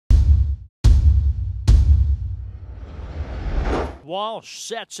Walsh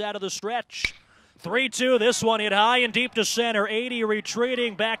sets out of the stretch. 3-2, this one hit high and deep to center. 80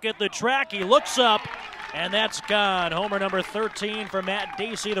 retreating back at the track. He looks up, and that's gone. Homer number 13 for Matt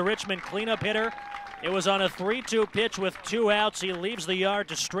Dacey, the Richmond cleanup hitter. It was on a 3-2 pitch with 2 outs. He leaves the yard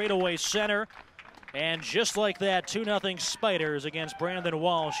to straightaway center. And just like that, 2-0 Spiders against Brandon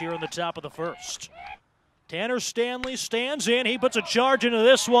Walsh here in the top of the first. Tanner Stanley stands in. He puts a charge into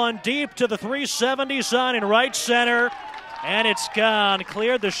this one deep to the 370 sign in right center. And it's gone.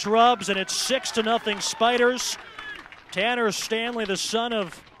 Cleared the shrubs, and it's 6-0 Spiders. Tanner Stanley, the son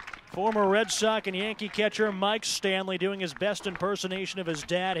of former Red Sox and Yankee catcher Mike Stanley, doing his best impersonation of his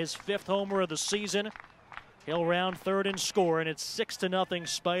dad, his 5th homer of the season. He'll round third and score, and it's 6-0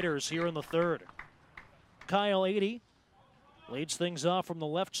 Spiders here in the third. Kyle 80 leads things off from the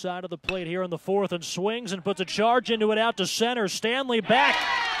left side of the plate here in the fourth and swings and puts a charge into it out to center. Stanley back.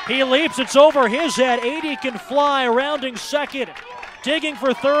 He leaps. It's over his head. 80 can fly, rounding second. Digging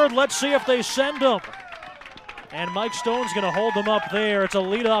for third. Let's see if they send him. And Mike Stone's going to hold them up there. It's a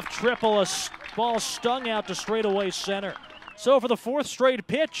leadoff triple. A ball stung out to straightaway center. So for the 4th straight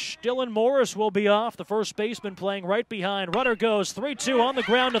pitch, Dylan Morris will be off. The first baseman playing right behind. Runner goes 3-2 on the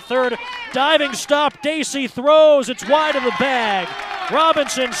ground to third. Diving stop. Dacey throws. It's wide of the bag.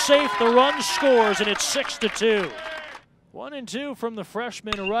 Robinson safe. The run scores, and it's 6-2. 1-2 from the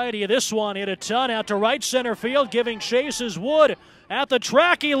freshman righty. This one hit a ton out to right center field, giving chase as Wood. At the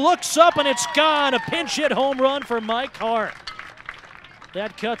track, he looks up, and it's gone. A pinch hit home run for Mike Hart.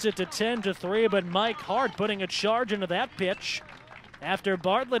 That cuts it to 10-3, but Mike Hart putting a charge into that pitch after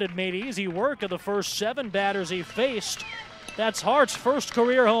Bartlett had made easy work of the first 7 batters he faced. That's Hart's first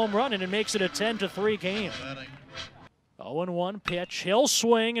career home run, and it makes it a 10-3 game. 0-1 pitch. He'll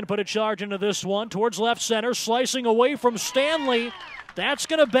swing and put a charge into this one towards left center, slicing away from Stanley. That's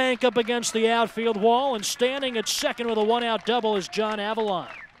going to bank up against the outfield wall, and standing at second with a 1-out double is John Avalon.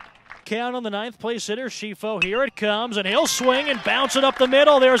 Count on the 9th place hitter, Schifo. Here it comes, and he'll swing and bounce it up the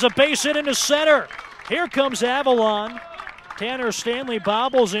middle. There's a base hit into center. Here comes Avalon. Tanner Stanley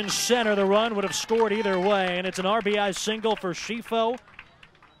bobbles in center. The run would have scored either way, and it's an RBI single for Schifo.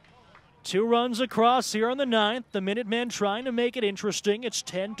 2 runs across here on the 9th. The Minutemen trying to make it interesting. It's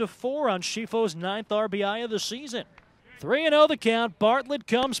 10-4 on Schifo's 9th RBI of the season. 3-0 the count. Bartlett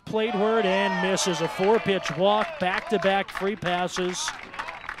comes plateward and misses a 4-pitch walk. Back-to-back free passes.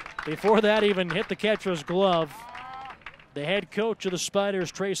 Before that even hit the catcher's glove, the head coach of the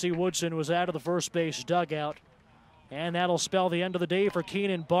Spiders, Tracy Woodson, was out of the first base dugout. And that'll spell the end of the day for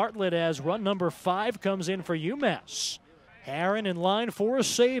Keenan Bartlett as run number 5 comes in for UMass. Aaron in line for a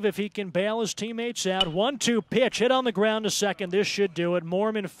save if he can bail his teammates out. 1-2 pitch, hit on the ground to second. This should do it.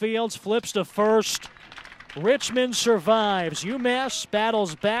 Mormon Fields flips to first. Richmond survives. UMass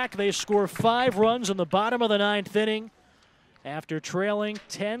battles back. They score 5 runs in the bottom of the 9th inning after trailing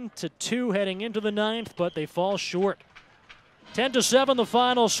 10-2 heading into the 9th, but they fall short. 10-7 the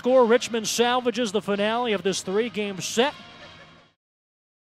final score. Richmond salvages the finale of this 3-game set.